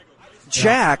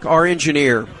Jack, our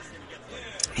engineer,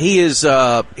 he's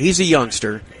a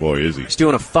youngster. Boy, is he. He's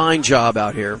doing a fine job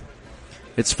out here.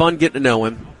 It's fun getting to know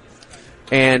him.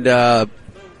 And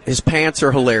his pants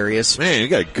are hilarious. Man, you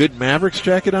got a good Mavericks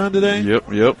jacket on today?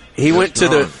 Yep. He went to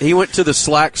the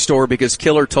Slack store because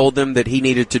Killer told them that he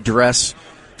needed to dress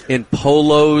in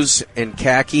polos and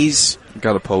khakis.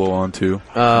 Got a polo on, too.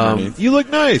 You look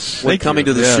nice. When coming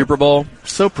to the Super Bowl.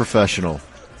 So professional.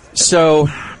 So,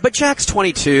 but Jack's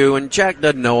 22, and Jack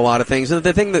doesn't know a lot of things. And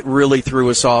the thing that really threw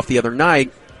us off the other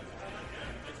night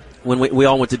when we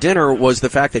all went to dinner was the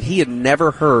fact that he had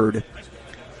never heard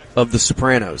of The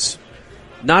Sopranos.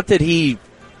 Not that he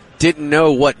didn't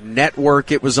know what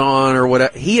network it was on or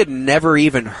whatever. He had never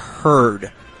even heard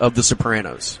of The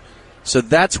Sopranos. So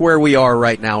that's where we are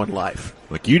right now in life.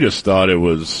 Like you just thought it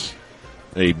was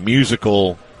a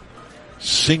musical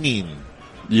singing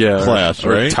class, or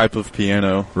right? Type of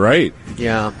piano. Right.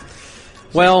 Yeah.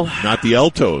 Well, not the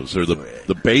altos or the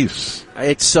bass.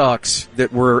 It sucks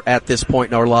that we're at this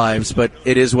point in our lives, but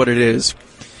it is what it is.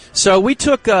 So we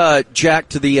took Jack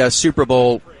to the Super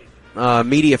Bowl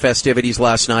media festivities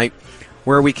last night,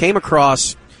 where we came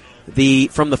across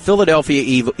from the Philadelphia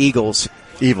Eagles,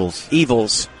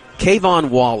 K'Von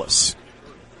Wallace,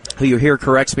 who you hear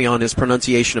corrects me on his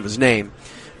pronunciation of his name,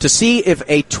 to see if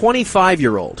a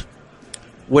 25-year-old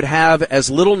would have as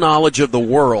little knowledge of the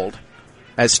world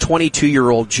as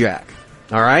 22-year-old Jack.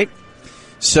 All right?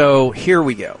 So here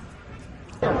we go.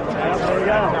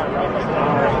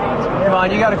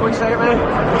 K'Von, you got a quick statement?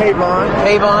 K'Von.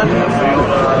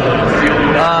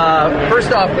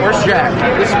 First off, where's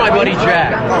Jack? This is my buddy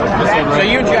Jack. So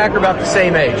you and Jack are about the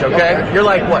same age, okay? You're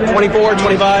like, what, 24,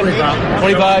 25?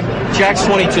 25? Jack's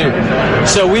 22.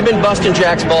 So we've been busting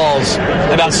Jack's balls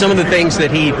about some of the things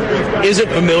that he isn't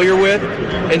familiar with.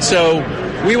 And so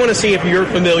we want to see if you're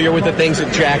familiar with the things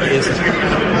that Jack isn't.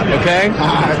 Okay?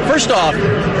 First off,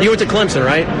 you went to Clemson,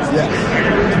 right?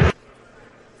 Yes.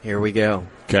 Here we go.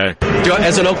 Okay.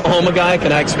 As an Oklahoma guy,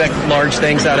 can I expect large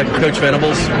things out of Coach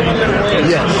Venables?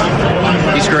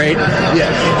 Yes. He's great?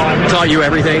 Yes. Taught you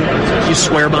everything? You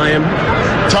swear by him?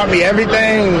 Taught me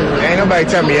everything. Ain't nobody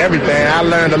taught me everything. I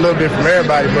learned a little bit from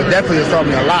everybody, but definitely has taught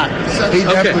me a lot. He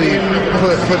definitely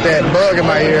put that bug in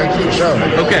my ear for sure.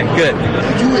 Okay, good.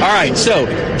 All right, so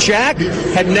Jack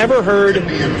had never heard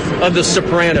of The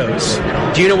Sopranos.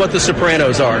 Do you know what The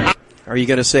Sopranos are? Are you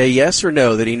going to say yes or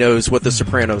no that he knows what The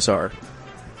Sopranos are?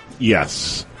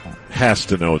 Yes. Has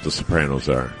to know what The Sopranos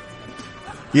are.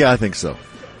 Yeah, I think so.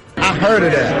 I heard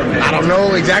of that. I don't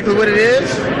know exactly what it is,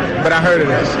 but I heard of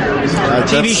that.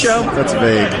 TV show? That's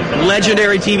vague.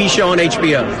 Legendary TV show on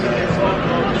HBO.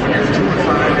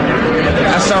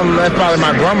 That's something that probably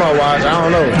my grandma watched. I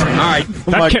don't know.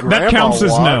 All right. That counts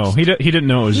as no. He didn't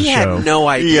know it was a show. He had no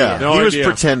idea. Yeah, he was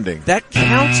pretending. That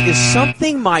counts as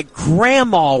something my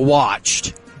grandma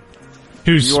watched.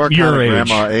 Who's you are your kind of age?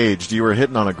 grandma aged. You were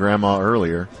hitting on a grandma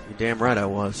earlier. You're damn right I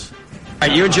was. All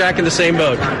right, you and Jack in the same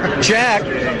boat. Jack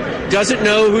doesn't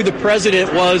know who the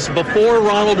president was before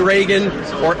Ronald Reagan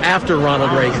or after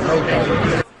Ronald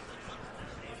Reagan.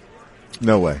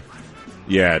 No way.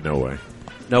 Yeah, no way.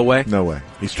 No way? No way.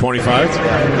 He's 25?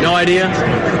 No idea?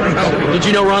 Did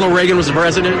you know Ronald Reagan was the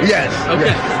president? Yes. Okay.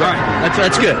 Yes. All right.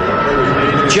 That's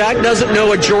good. Jack doesn't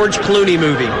know a George Clooney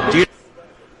movie. Do you?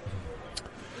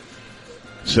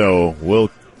 So, will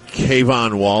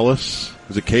K'Von Wallace,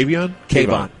 is it K'Von?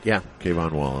 K'Von, yeah.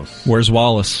 K'Von Wallace. Where's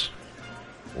Wallace?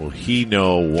 Will he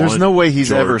know one? There's no way he's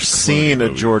George ever Clooney seen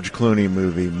movie? a George Clooney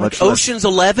movie. Much Like less. Ocean's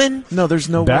 11? No, there's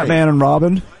no way. Batman and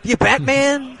Robin? Yeah,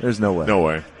 Batman? There's no way. No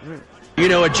way. You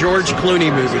know a George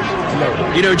Clooney movie?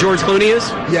 No. You know who George Clooney is?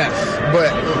 Yes,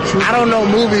 but I don't know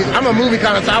movies. I'm a movie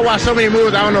connoisseur. I watch so many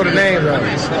movies, I don't know the names of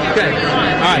them. Okay. All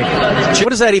right. What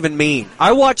does that even mean?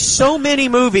 I watch so many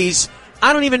movies,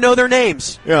 I don't even know their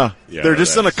names. Yeah, Yeah, they're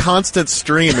just on a that's- constant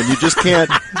stream, and you just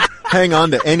can't hang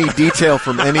on to any detail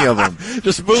from any of them.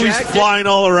 Just movies Jack- flying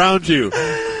all around you.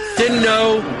 Didn't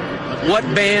know what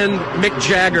band Mick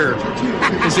Jagger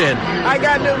is in. I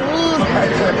got the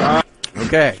moves.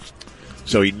 Okay.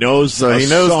 So he knows So a he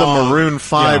knows song the Maroon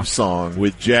 5 song.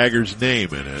 with Jagger's name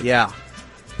in it. Yeah.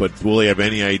 But will he have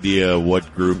any idea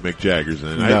what group Mick Jagger's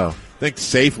in? No. I think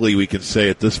safely we can say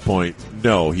at this point,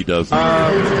 no, he doesn't.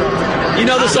 You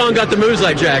know the song Got the Moves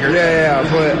Like Jagger. Yeah,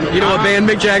 but You know what band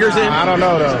Mick Jagger's in? I don't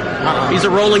know though. He's a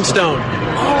Rolling Stone.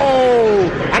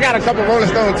 Oh, I got a couple Rolling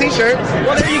Stone T-shirts.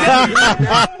 Well, there you go.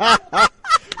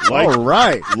 Like, All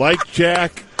right. like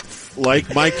Jack,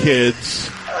 like my kids,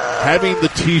 having the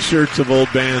T-shirts of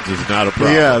old bands is not a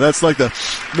problem. Yeah, that's like the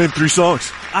name 3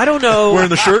 songs. I don't know. Wearing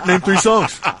the shirt, name 3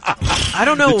 songs. I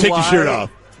don't know Take why. your shirt off.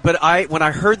 But when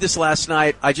I heard this last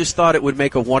night, I just thought it would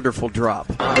make a wonderful drop.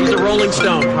 He's a Rolling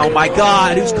Stone. Oh, my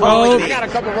God. Who's calling me? I got a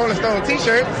couple of Rolling Stone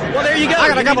T-shirts. Well, there you go. I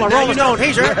got a couple of Rolling Stone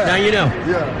T-shirts. Now you know.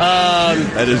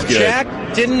 That is good.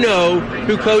 Jack didn't know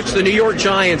who coached the New York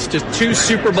Giants to 2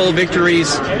 Super Bowl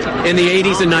victories in the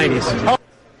 80s and 90s.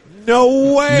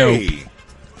 No way. Nope.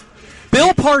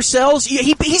 Bill Parcells,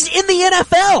 he's in the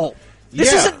NFL.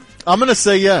 This isn't... I'm going to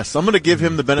say yes. I'm going to give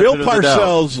him the benefit Bill of the doubt.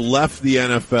 Parcells left the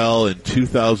NFL in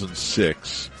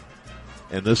 2006,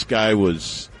 and this guy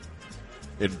was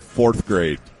in 4th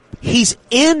grade. He's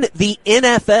in the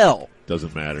NFL.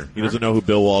 Doesn't matter. He doesn't know who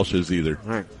Bill Walsh is either. All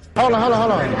right. Hold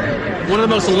on. One of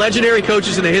the most legendary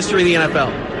coaches in the history of the NFL.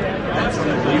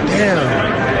 Damn.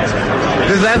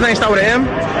 Does his last name start with an M?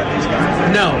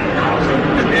 No.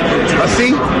 A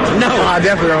C? No. I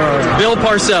definitely don't know. Bill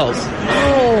Parcells.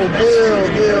 Oh, Bill.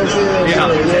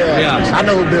 Yeah. I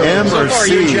know who Bill M is. or far,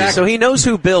 C? you, Jack. So he knows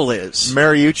who Bill is.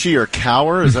 Mariucci or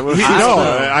Cower? Is that what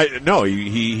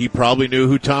He probably knew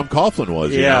who Tom Coughlin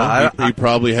was. You Yeah, know? He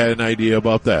probably had an idea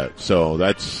about that. So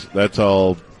that's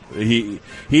all. He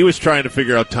was trying to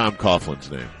figure out Tom Coughlin's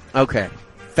name. Okay.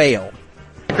 Fail.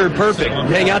 Perfect.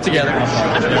 Hang out together.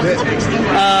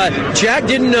 Jack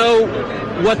didn't know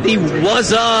what the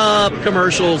 "Was Up"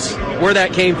 commercials, where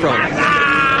that came from.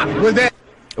 Was that?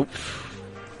 Oh.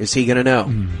 Is he going to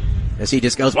know? As he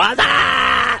just goes, "What's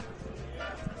up?"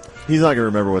 He's not going to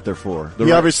remember what they're for.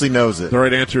 He obviously knows it. The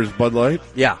right answer is Bud Light.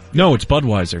 Yeah. No, it's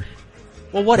Budweiser.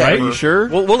 Well, whatever. Right? Are you sure?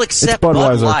 We'll It's accept Bud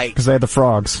Budweiser Light. because they had the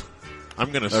frogs.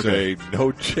 I'm going to say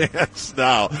no chance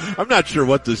now. I'm not sure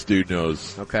what this dude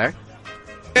knows. Okay.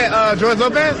 George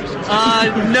Lopez?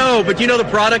 No, but you know the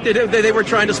product they were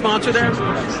trying to sponsor there?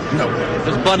 No. It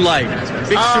was Bud Light.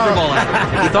 Big Super Bowl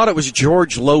ad. He thought it was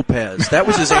George Lopez. That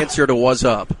was his answer to "Was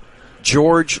Up."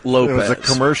 George It Lopez. was a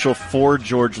commercial for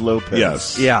George Lopez.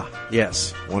 Yes. Yeah.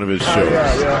 Yes. One of his shows.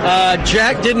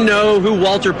 Jack didn't know who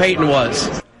Walter Payton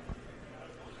was.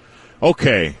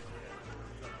 Okay.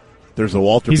 There's a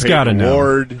Walter He's Payton gotta know.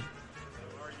 Award.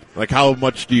 Like, how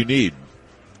much do you need?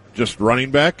 Just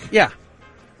running back? Yeah.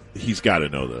 He's got to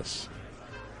know this.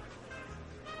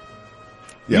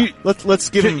 Yeah. Let's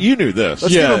give him. You knew this.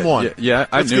 Let's give him one. Yeah,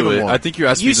 I Let's give knew him it. one. I think you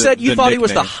asked me You said you the thought he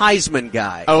was the nickname. Heisman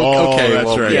guy. Oh, okay. that's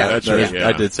well, right. Yeah, That's right. Yeah.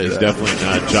 I did say He's that. definitely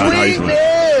not John Sweet Heisman.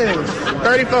 Biz.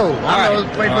 34. I know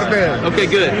it's playing for the Bears. Okay,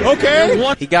 good.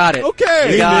 Okay. He got it.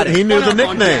 Okay. He got it. He knew One the up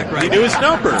on nickname. Jack, right? He knew his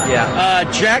number.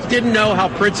 Yeah. Jack didn't know how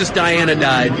Princess Diana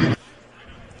died.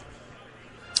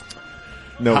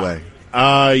 No way.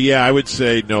 Yeah, I would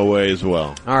say no way as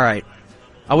well. All right.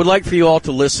 I would like for you all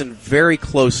to listen very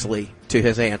closely to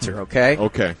his answer, okay?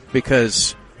 Okay.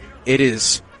 Because it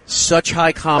is such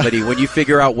high comedy when you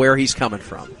figure out where he's coming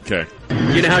from. Okay.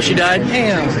 You know how she died?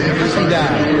 Damn, she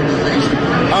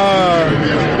died.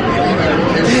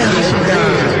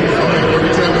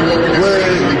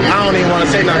 Well, I don't even want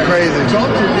to say nothing crazy. It's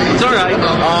all right.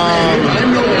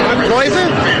 Poison?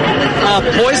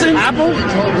 Poison? Apple?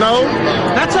 No.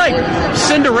 That's like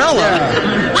Cinderella.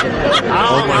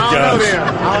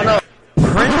 I don't know.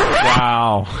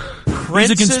 Wow.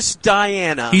 Princess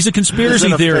Diana, He's a conspiracy He's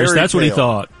in a theorist. fairy That's what he tale.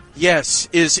 thought. yes,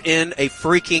 is in a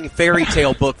freaking fairy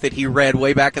tale book that he read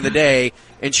way back in the day,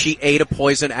 and she ate a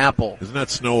poison apple. Isn't that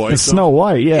Snow White? It's Snow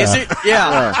White, yeah. Is it?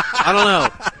 Yeah. I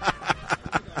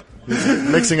don't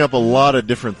know. Mixing up a lot of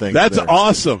different things. That's there.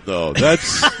 awesome, though.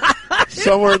 That's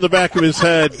somewhere in the back of his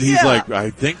head. He's like, I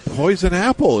think poison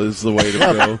apple is the way to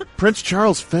go. Prince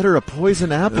Charles fed her a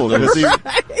poison apple because he,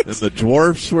 And the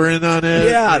dwarfs were in on it.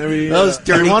 Yeah, I mean, those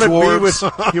dirty he wanted to be dwarfs.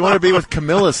 with he wanted to be with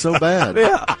Camilla so bad.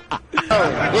 Yeah.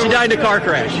 She died in a car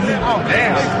crash.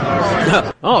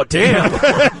 Oh, damn.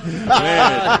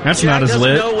 That's Jack not as doesn't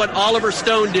lit. know what Oliver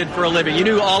Stone did for a living. You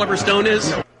knew who Oliver Stone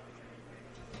is?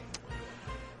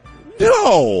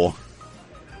 No.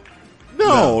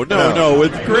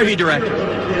 With Movie director.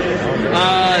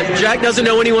 Jack doesn't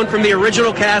know anyone from the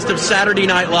original cast of Saturday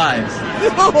Night Live.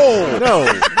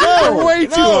 They're way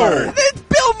too hard. It's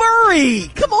Bill Murray.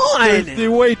 Come on.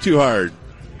 They're way too hard.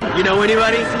 You know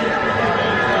anybody?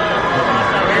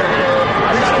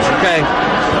 Okay.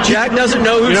 Jack doesn't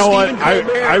know who You know what? Stephen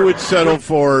Colbert. I would settle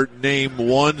for name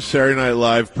one Saturday Night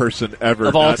Live person ever.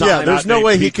 Of all not- time. Yeah, there's not no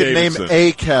way named he Pete could name Davidson.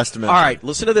 a cast member. All right,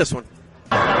 listen to this one.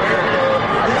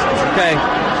 Okay.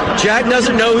 Jack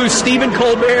doesn't know who Stephen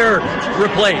Colbert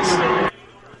replaced.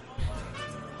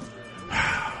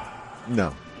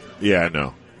 No. Yeah,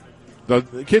 no. The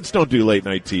kids don't do late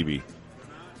night TV.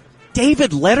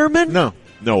 David Letterman? No.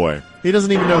 No way. He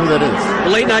doesn't even know who that is. The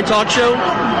late night talk show.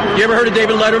 You ever heard of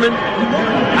David Letterman?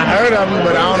 I heard of him,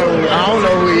 but I don't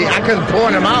know who I couldn't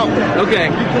point him out. Okay.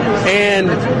 And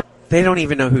They don't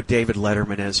even know who David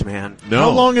Letterman is, man. No. How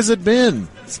long has it been?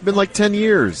 It's been like 10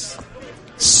 years.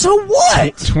 So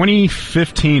what?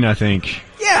 2015, I think.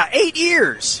 Yeah, 8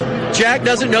 years. Jack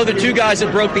doesn't know the two guys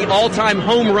that broke the all-time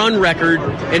home run record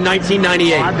in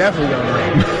 1998. I definitely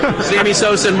don't know. Sammy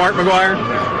Sosa and Mark McGwire.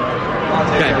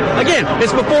 Okay. Again,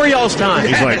 it's before y'all's time.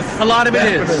 He's like- a lot of it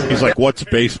is. He's like, what's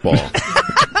baseball?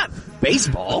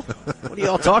 Baseball? What are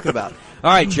y'all talking about?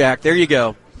 All right, Jack, there you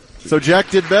go. So Jack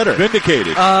did better.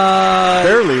 Vindicated.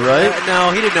 Barely, right?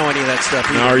 No, he didn't know any of that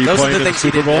stuff. Now, are you Those playing are in the the things he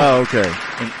Super didn't Bowl? know.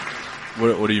 Oh,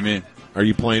 okay. What do you mean? Are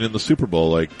you playing in the Super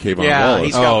Bowl like K'Von Yeah, Wallace?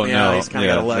 he's got, Oh, no. he's kind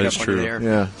of got a leg that's up under true. there.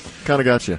 Yeah. Kind of got you.